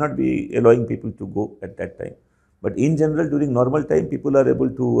situation, we may not be allowing people to go at that time. But in general, during normal time, people are able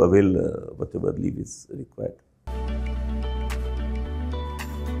to avail whatever leave is required.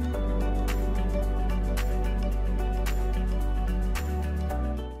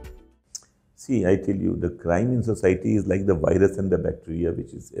 See, I tell you, the crime in society is like the virus and the bacteria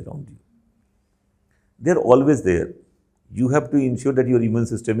which is around you. They are always there. You have to ensure that your immune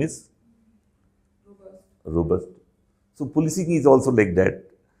system is robust. So policing is also like that.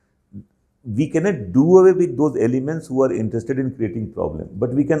 We cannot do away with those elements who are interested in creating problem,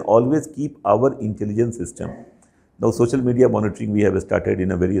 but we can always keep our intelligence system. Now, social media monitoring we have started in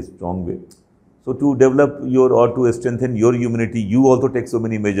a very strong way. So to develop your or to strengthen your immunity, you also take so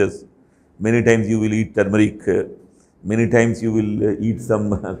many measures. Many times you will eat turmeric, many times you will eat some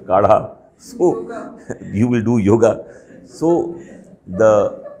kadha. So you will do yoga. So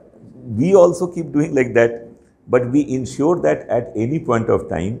we also keep doing like that, but we ensure that at any point of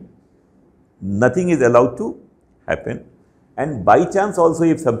time, nothing is allowed to happen. And by chance also,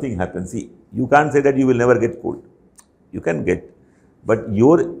 if something happens, see, you can't say that you will never get cold. You can get, but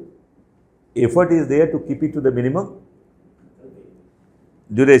your effort is there to keep it to the minimum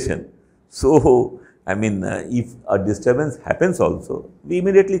duration. So, I mean, if a disturbance happens also, we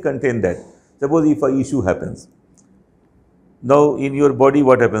immediately contain that. Suppose if an issue happens, now in your body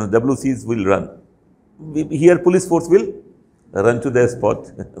what happens? WCs will run. Here police force will run to their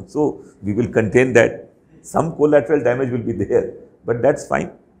spot. So, we will contain that. Some collateral damage will be there, but that's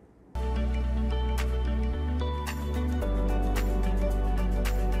fine.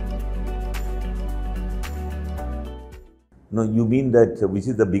 No, you mean that which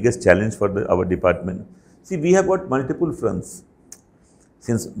is the biggest challenge for our department? See, we have got multiple fronts.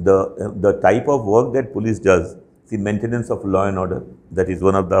 Since the type of work that police does, the maintenance of law and order, that is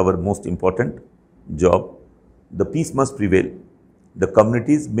one of our most important job. The peace must prevail. The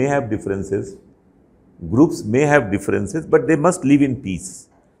communities may have differences, groups may have differences, but they must live in peace.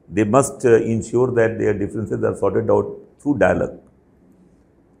 They must ensure that their differences are sorted out through dialogue.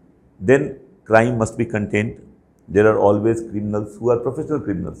 Then crime must be contained. There are always criminals who are professional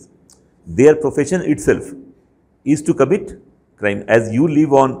criminals. Their profession itself is to commit crime. As you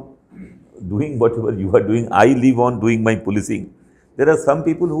live on doing whatever you are doing, I live on doing my policing. There are some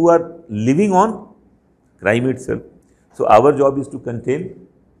people who are living on crime itself. So our job is to contain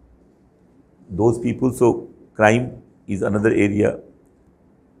those people. So crime is another area.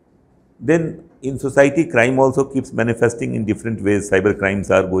 Then in society, crime also keeps manifesting in different ways. Cyber crimes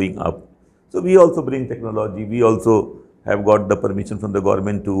are going up. So we also bring technology. We also have got the permission from the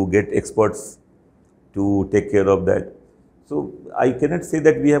government to get experts to take care of that. So I cannot say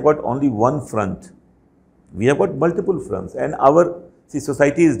that we have got only one front. We have got multiple fronts, and our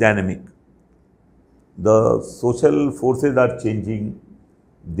society is dynamic. The social forces are changing.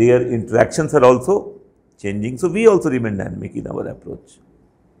 Their interactions are also changing. So we also remain dynamic in our approach.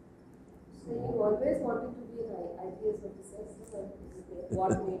 So you always wanted to be an IPS officer. So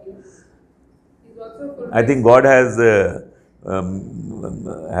what made you? I think God has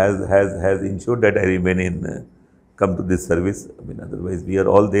ensured that I remain in come to this service. I mean, otherwise we are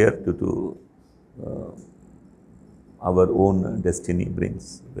all there to our own destiny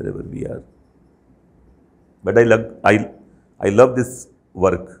brings wherever we are. But I love this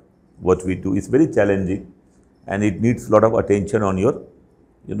work. What we do is very challenging, and it needs a lot of attention on your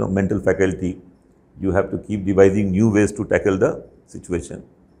mental faculty. You have to keep devising new ways to tackle the situation.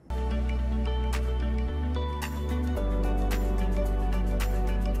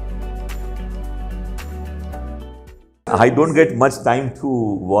 I don't get much time to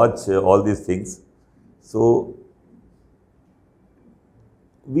watch all these things. So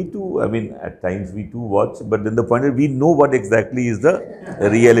we too, I mean, at times we too watch, but then the point is we know what exactly is the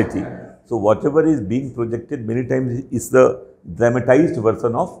reality. So whatever is being projected many times is the dramatized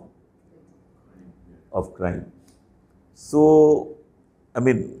version of crime. So, I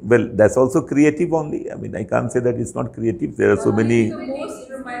mean, well, that's also creative only. I mean, I can't say that it's not creative. There are so many. The most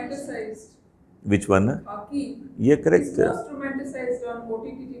romanticized. Which one? Khaki Yeah, is correct. most romanticized on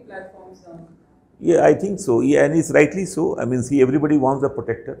OTT platforms now. Yeah, I think so. Yeah, and it's rightly so. I mean, see, everybody wants a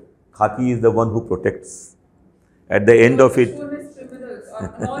protector. Khaki is the one who protects. At the end of it, Shown as criminals,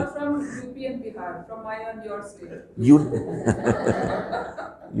 not from UP and Bihar, from my and your state. you,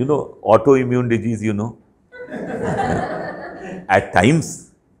 autoimmune disease, at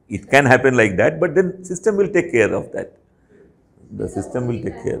times it can happen like that, but then system will take care of that. The system will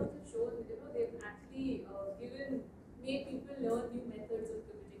take care. They've actually made people learn new methods of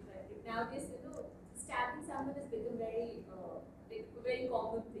committing crime. Nowadays, stabbing someone has become a very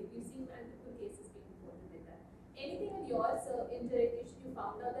common thing. You've seen multiple cases being reported like that. Anything in yours interrogation you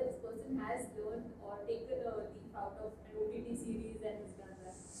found out that this person has learned or taken a leaf out of an OTT series and has done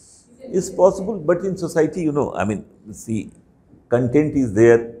that? It's possible, but in society, I mean, see, content is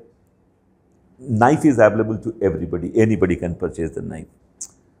there. Knife is available to everybody. Anybody can purchase the knife.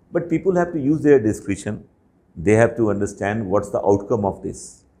 But people have to use their discretion. They have to understand what's the outcome of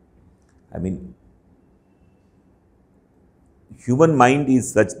this. I mean, human mind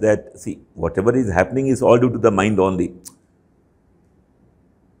is such that, see, whatever is happening is all due to the mind only.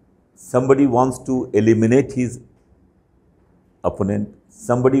 Somebody wants to eliminate his opponent.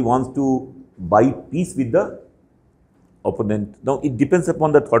 Somebody wants to buy peace with the opponent. Now, it depends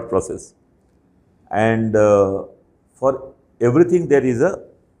upon the thought process. And for everything, there is a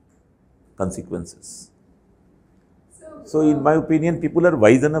consequences. So, in my opinion, people are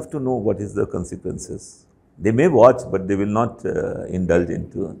wise enough to know what is the consequences. They may watch, but they will not indulge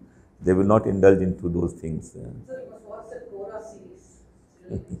into. They will not indulge into those things. So you must watch the Cora series.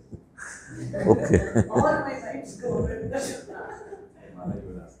 Okay. All my nights go with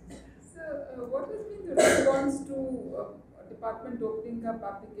So, what has been the response to department opening up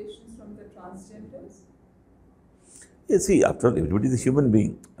applications from the transgenders? You see, after all, everybody is a human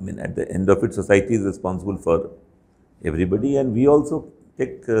being. I mean, at the end of it, society is responsible for everybody, and we also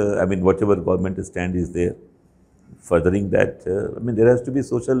take, whatever government stand is there, furthering that. There has to be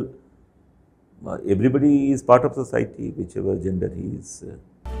social, everybody is part of society, whichever gender he is.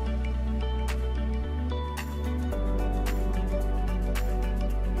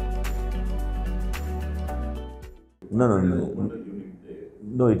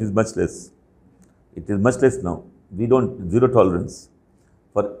 No, it is much less. It is much less now. We don't, zero tolerance.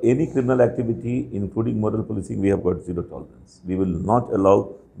 For any criminal activity, including moral policing, we have got zero tolerance. We will not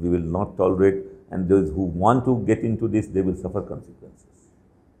allow, we will not tolerate, and those who want to get into this, they will suffer consequences.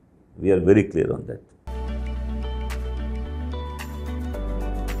 We are very clear on that.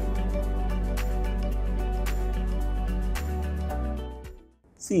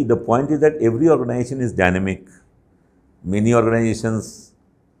 See, the point is that every organization is dynamic. Many organizations,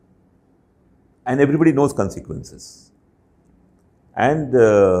 and everybody knows consequences. And I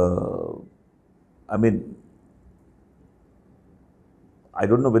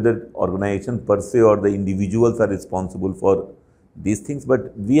don't know whether organization per se or the individuals are responsible for these things,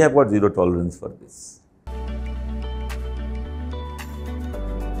 but we have got zero tolerance for this.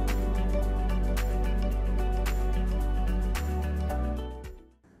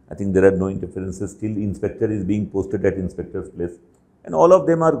 I think there are no interferences. Still, inspector is being posted at inspector's place, and all of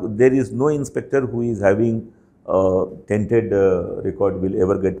them are. There is no inspector who is having tainted record will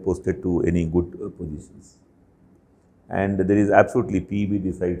ever get posted to any good positions. And there is absolutely PEB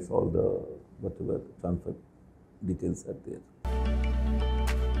decides all the whatever transfer details are there.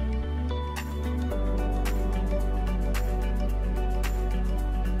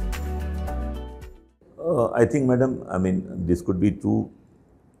 I think, madam, this could be true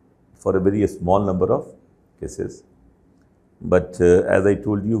for a very small number of cases. But as I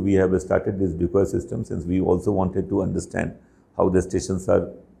told you, we have started this decoy system since we also wanted to understand how the stations are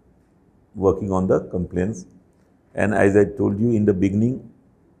working on the complaints. And as I told you in the beginning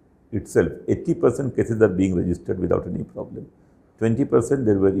itself, 80% cases are being registered without any problem. 20%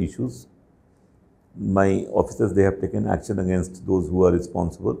 there were issues. My officers, they have taken action against those who are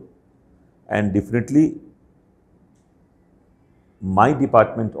responsible. And definitely, my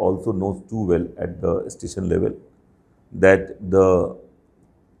department also knows too well at the station level that the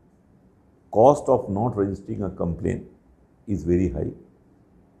cost of not registering a complaint is very high.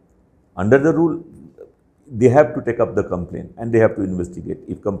 Under the rule, they have to take up the complaint and they have to investigate.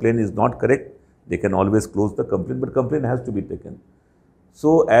 If complaint is not correct, they can always close the complaint, but complaint has to be taken.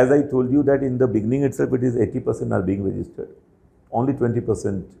 So, as I told you that in the beginning itself, it is 80% are being registered. Only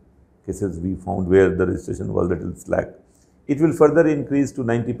 20% cases we found where the registration was little slack. It will further increase to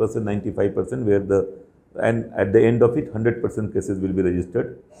 90%, 95% where and at the end of it, 100% cases will be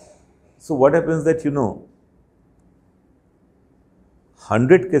registered. So, what happens that,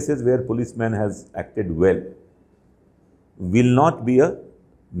 100 cases where policeman has acted well will not be a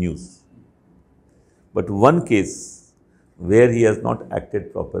news. But one case where he has not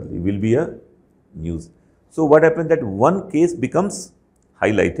acted properly will be a news. So what happens that one case becomes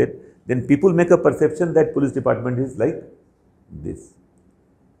highlighted, then people make a perception that police department is like this.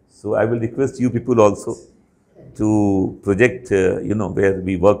 So I will request you people also to project, where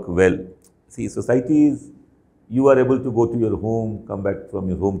we work well. See, society is, you are able to go to your home, come back from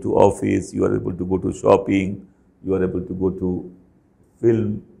your home to office, you are able to go to shopping, you are able to go to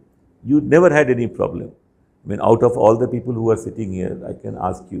film. You never had any problem. I mean, out of all the people who are sitting here, I can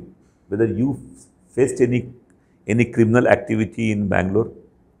ask you whether you faced any criminal activity in Bangalore.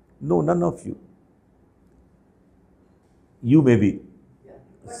 No, none of you. You may be. Yeah.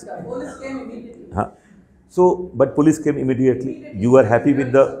 But the police came immediately. Huh? So, but police came immediately. You are happy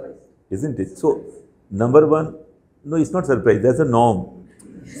with the, isn't it? So, number one, no, it's not surprise. That's a norm.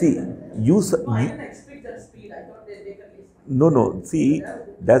 See, I didn't expect that speed. I thought they'd take at least. No. See,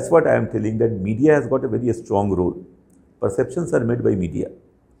 that's what I am telling, that media has got a very strong role. Perceptions are made by media.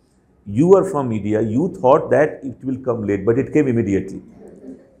 You are from media, you thought that it will come late, but it came immediately.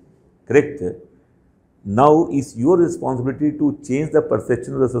 Correct? Now, it's your responsibility to change the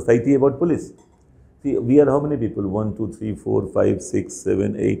perception of the society about police. See, we are how many people? 1, 2, 3, 4, 5, 6,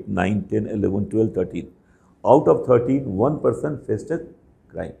 7, 8, 9, 10, 11, 12, 13. Out of 13, one person faced a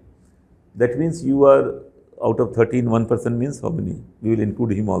crime. That means you are, out of 13, one person means how many? We will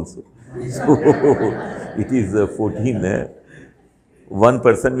include him also. So, it is 14. One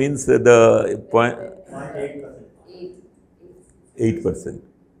person means the 8%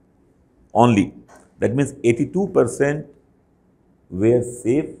 only. That means 82% were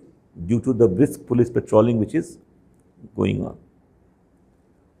safe due to the brisk police patrolling which is going on.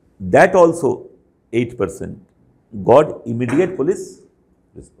 That also 8% got immediate police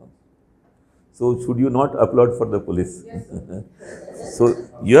response. So, should you not applaud for the police? Yes, sir. So,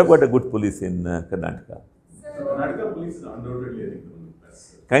 you have got a good police in Karnataka. Karnataka police is undoubtedly, I think, the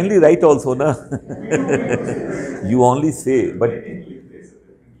best. Kindly write also, na? You only say, but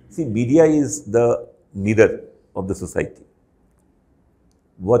see, media is the mirror of the society.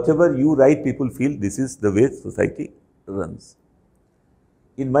 Whatever you write, people feel this is the way society runs.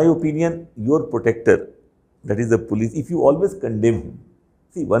 In my opinion, your protector, that is the police, if you always condemn him,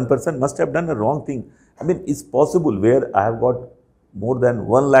 see, one person must have done a wrong thing. I mean, it's possible where I have got more than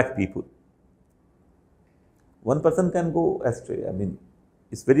 1 lakh people. One person can go astray. I mean,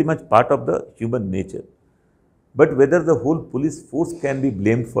 it's very much part of the human nature. But whether the whole police force can be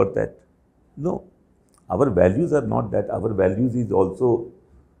blamed for that? No. Our values are not that. Our values is also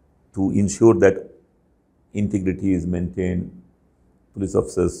to ensure that integrity is maintained. Police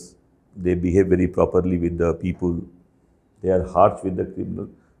officers, they behave very properly with the people. They are harsh with the criminal.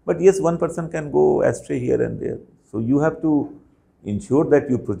 But yes, one person can go astray here and there. So you have to ensure that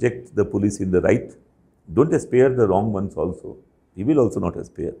you project the police in the right. Don't spare the wrong ones also. He will also not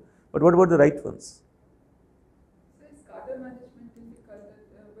spare. But what about the right ones? So is cadre management difficult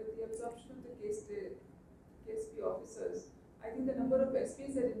with the absorption of the KSP officers? I think the number of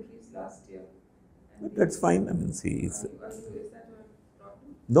SPs had increased last year. But that's fine. I mean, see, it's, Is that a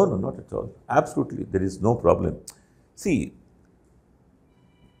problem? no, not at all. Absolutely, there is no problem. See,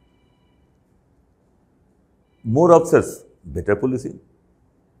 more officers, better policing.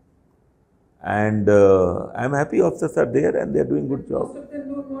 And I am happy officers are there and they are doing good job. Most of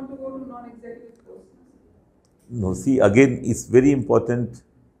them don't want to go to non-executive posts. No, see, again, it's very important.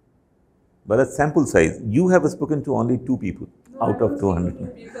 But a sample size, you have spoken to only 2 people No, out I of don't 200. speak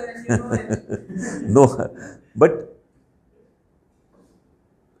to people and you know it. No, but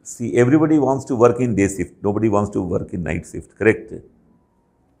see, everybody wants to work in day shift. Nobody wants to work in night shift, correct?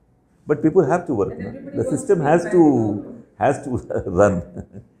 But people have to work. And No? everybody The wants system to has be to run.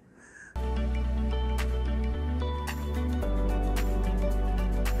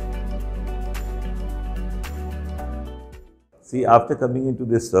 See, after coming into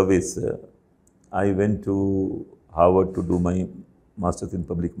this service, I went to Harvard to do my Masters in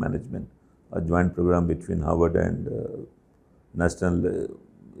Public Management, a joint program between Harvard and National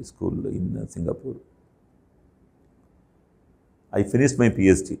School in Singapore. I finished my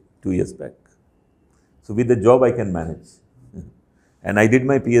PhD 2 years back. So with the job I can manage. And I did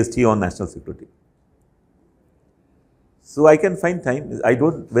my PhD on national security. So I can find time. I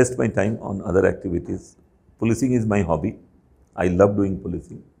don't waste my time on other activities. Policing is my hobby. I love doing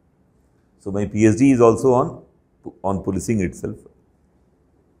policing. So my PhD is also on policing itself.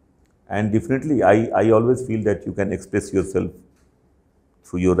 And definitely I always feel that you can express yourself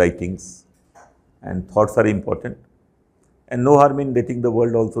through your writings, and thoughts are important. And no harm in letting the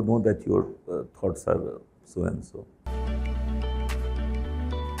world also know that your thoughts are so and so.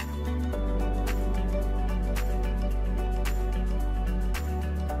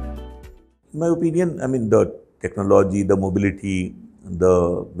 In my opinion, I mean, the technology, the mobility,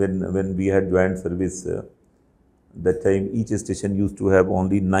 when we had joined service, that time each station used to have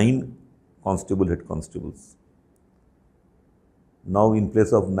only 9 constable head constables. Now in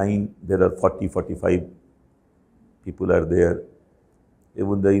place of 9, there are 40, 45 people are there.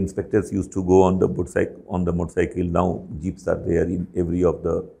 Even the inspectors used to go on the motorcycle. Now jeeps are there in every of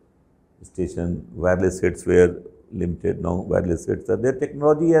the station. Wireless sets were limited. Now wireless sets are there.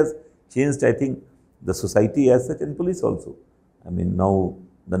 Technology has changed, I think, the society as such and police also. I mean, now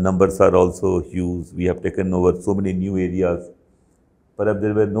the numbers are also huge. We have taken over so many new areas. Perhaps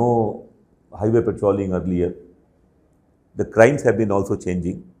there were no highway patrolling earlier. The crimes have been also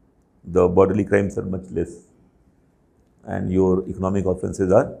changing. The bodily crimes are much less, and your economic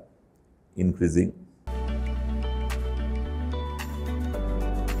offences are increasing.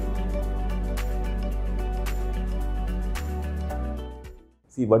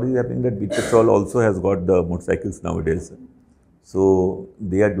 See, what is happening that Beat Patrol also has got the motorcycles nowadays. So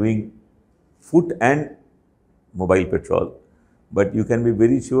they are doing foot and mobile patrol. But you can be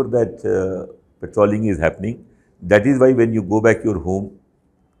very sure that patrolling is happening. That is why when you go back your home,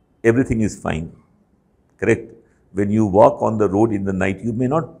 everything is fine. Correct? When you walk on the road in the night, you may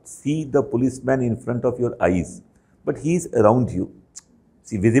not see the policeman in front of your eyes, but he is around you.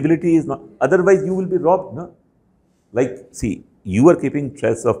 See, visibility is not, otherwise you will be robbed. No? Like, see, you are keeping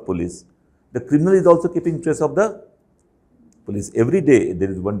trace of police. The criminal is also keeping trace of the police. Every day there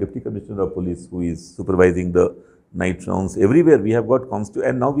is one deputy commissioner of police who is supervising the night rounds. Everywhere we have got constable,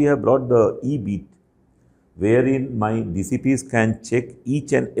 and now we have brought the e-beat, wherein my DCPs can check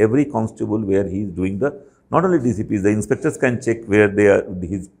each and every constable where he is doing the, not only DCPs, the inspectors can check where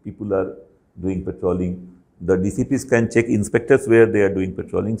his people are doing patrolling. The DCPs can check inspectors where they are doing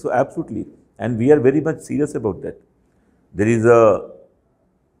patrolling. So absolutely, and we are very much serious about that. There is a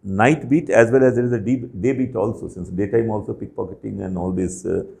night beat as well as there is a day beat also, since daytime also pickpocketing and all this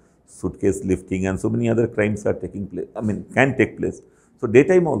suitcase lifting and so many other crimes are taking place, I mean, can take place. So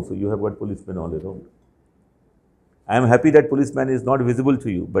daytime also you have got policemen all around. I am happy that policeman is not visible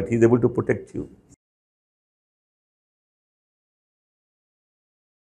to you, but he is able to protect you.